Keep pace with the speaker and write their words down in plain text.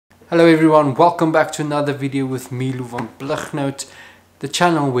Hello everyone, welcome back to another video with me, Lou van Plugnoot, the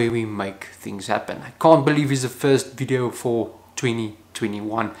channel where we make things happen. I can't believe it's the first video for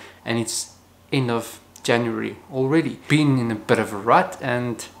 2021 and it's end of January already. Been in a bit of a rut,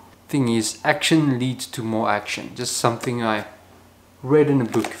 and thing is, action leads to more action. Just something I read in a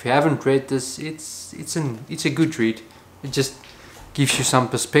book. If you haven't read this, it's a good read. It just gives you some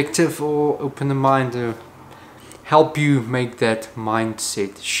perspective or open the mind to help you make that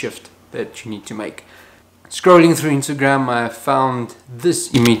mindset shift that you need to make. Scrolling through Instagram, I found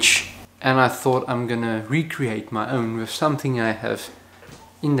this image and I thought I'm gonna recreate my own with something I have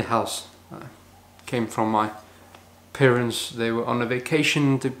in the house. Came from my parents. They were on a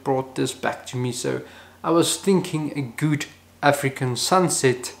vacation, they brought this back to me, so I was thinking a good African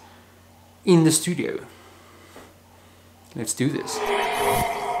sunset in the studio. Let's do this.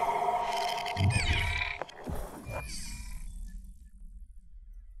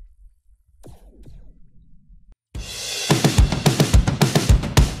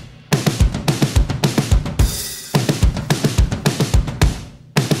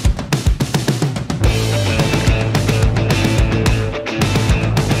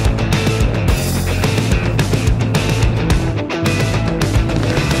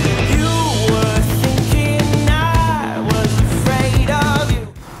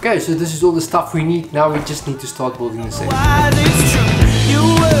 Okay, so this is all the stuff we need. Now we just need to start building the set.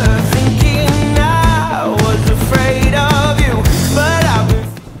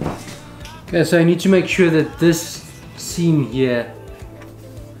 Okay, so I need to make sure that this seam here,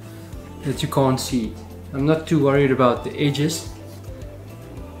 that you can't see. I'm not too worried about the edges,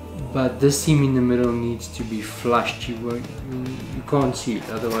 but this seam in the middle needs to be flushed. You can't see it,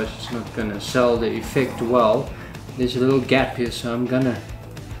 otherwise it's not gonna sell the effect well. There's a little gap here, so I'm gonna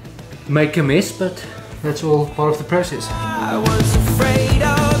make a mess, but that's all part of the process. I was afraid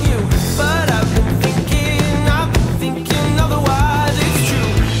of you, but I've been thinking otherwise, it's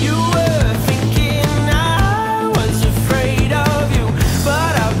true. You were thinking I was afraid of you,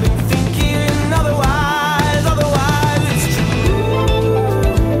 but I've been thinking otherwise, it's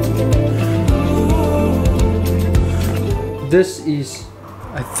true. This is,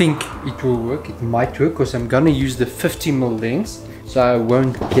 I think it will work, it might work, because I'm gonna use the 50mm length. So I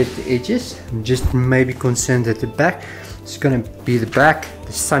won't get the edges. I'm just maybe concerned at the back. It's gonna be the back.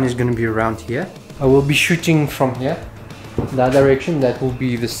 The sun is gonna be around here. I will be shooting from here, that direction. That will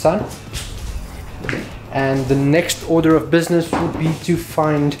be the sun. And the next order of business would be to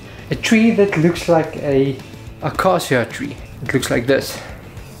find a tree that looks like a acacia tree. It looks like this.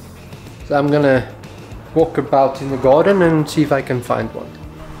 So I'm gonna walk about in the garden and see if I can find one.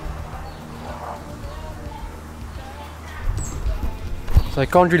 So I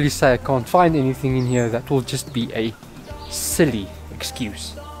can't really say I can't find anything in here. That will just be a silly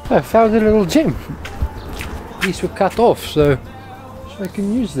excuse. I found a little gem. These were cut off, so I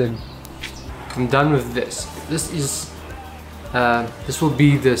can use them. I'm done with this. This will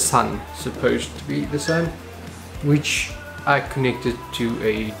be the sun, supposed to be the sun, which I connected to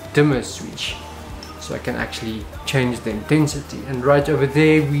a dimmer switch, so I can actually change the intensity. And right over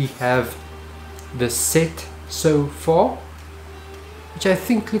there we have the set so far, which I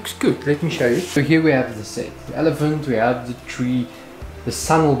think looks good. Let me show you. So here we have the set, the elephant, we have the tree, the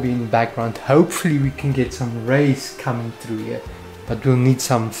sun will be in the background. Hopefully we can get some rays coming through here, but we'll need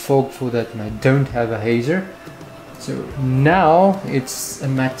some fog for that, and I don't have a hazer. So now it's a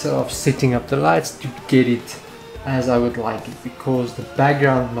matter of setting up the lights to get it as I would like it, because the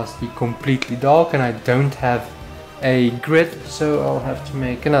background must be completely dark and I don't have a grid, so I'll have to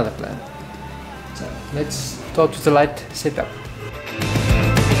make another plan. So let's start with the light setup.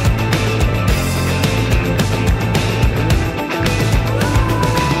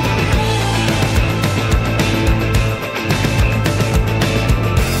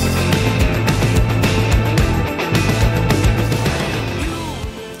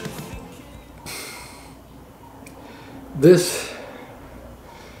 This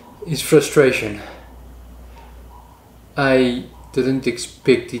is frustration. I didn't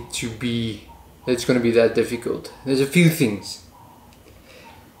expect it to be, it's going to be that difficult. There's a few things.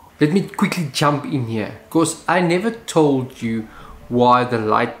 Let me quickly jump in here, because I never told you why the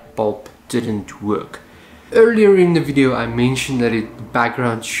light bulb didn't work. Earlier in the video I mentioned that the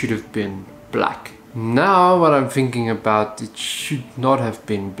background should have been black. Now what I'm thinking about, it should not have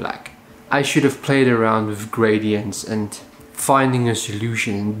been black. I should have played around with gradients and finding a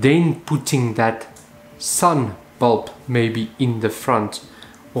solution, and then putting that sun bulb maybe in the front,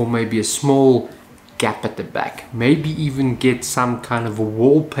 or maybe a small gap at the back. Maybe even get some kind of a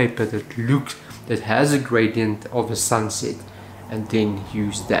wallpaper that has a gradient of a sunset, and then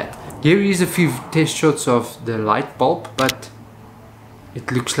use that. Here is a few test shots of the light bulb, but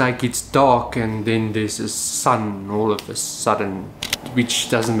it looks like it's dark and then there's a sun all of a sudden, which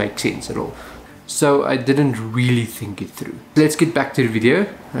doesn't make sense at all. So I didn't really think it through. Let's get back to the video.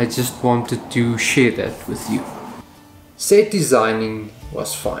 I just wanted to share that with you. Set designing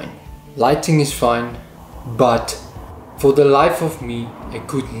was fine. Lighting is fine, but for the life of me, I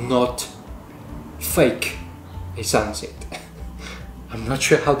could not fake a sunset. I'm not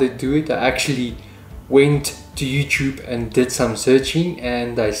sure how they do it. I actually went to YouTube and did some searching,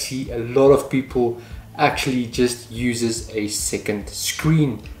 and I see a lot of people actually just uses a second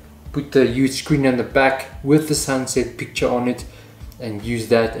screen. Put the huge screen on the back with the sunset picture on it and use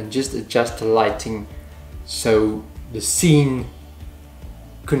that and just adjust the lighting so the scene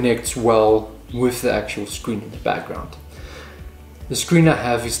connects well with the actual screen in the background. The screen I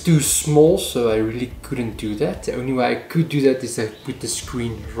have is too small, so I really couldn't do that. The only way I could do that is I put the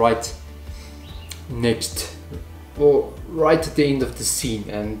screen right next or right at the end of the scene,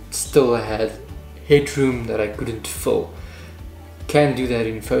 and still I had headroom that I couldn't fill. Can do that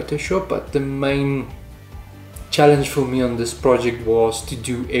in Photoshop, but the main challenge for me on this project was to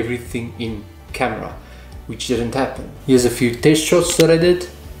do everything in camera, which didn't happen. Here's a few test shots that I did.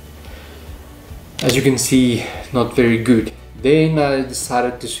 As you can see, not very good. Then I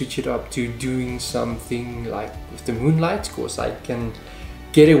decided to switch it up to doing something like with the moonlight, because I can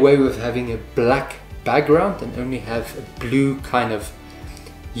get away with having a black background and only have a blue kind of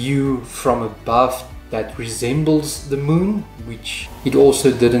hue from above that resembles the moon, which it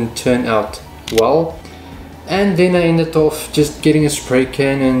also didn't turn out well. And then I ended off just getting a spray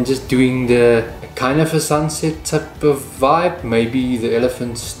can and just doing the kind of a sunset type of vibe. Maybe the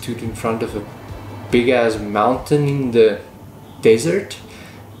elephant stood in front of a big ass mountain in the desert,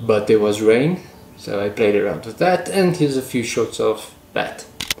 but there was rain, so I played around with that, and here's a few shots of that.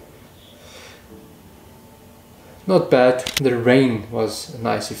 Not bad. The rain was a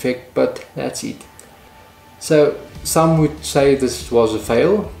nice effect, but that's it. So some would say this was a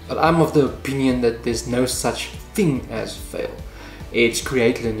fail, but I'm of the opinion that there's no such thing as a fail. It's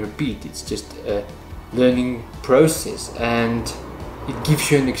create, learn, repeat. It's just a learning process, and it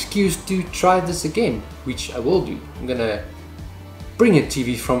gives you an excuse to try this again, which I will do. I'm gonna bring a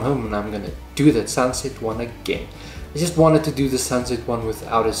TV from home and I'm gonna do that sunset one again. I just wanted to do the sunset one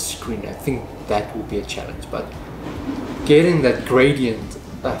without a screen. I think that will be a challenge, but getting that gradient,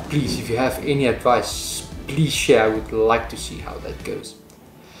 please, if you have any advice, please share. I would like to see how that goes.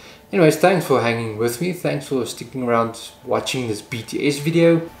 Anyways, thanks for hanging with me. Thanks for sticking around watching this BTS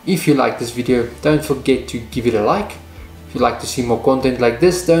video. If you like this video, don't forget to give it a like. If you'd like to see more content like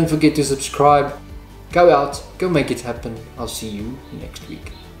this, don't forget to subscribe. Go out, go make it happen. I'll see you next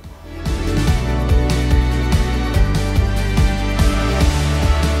week.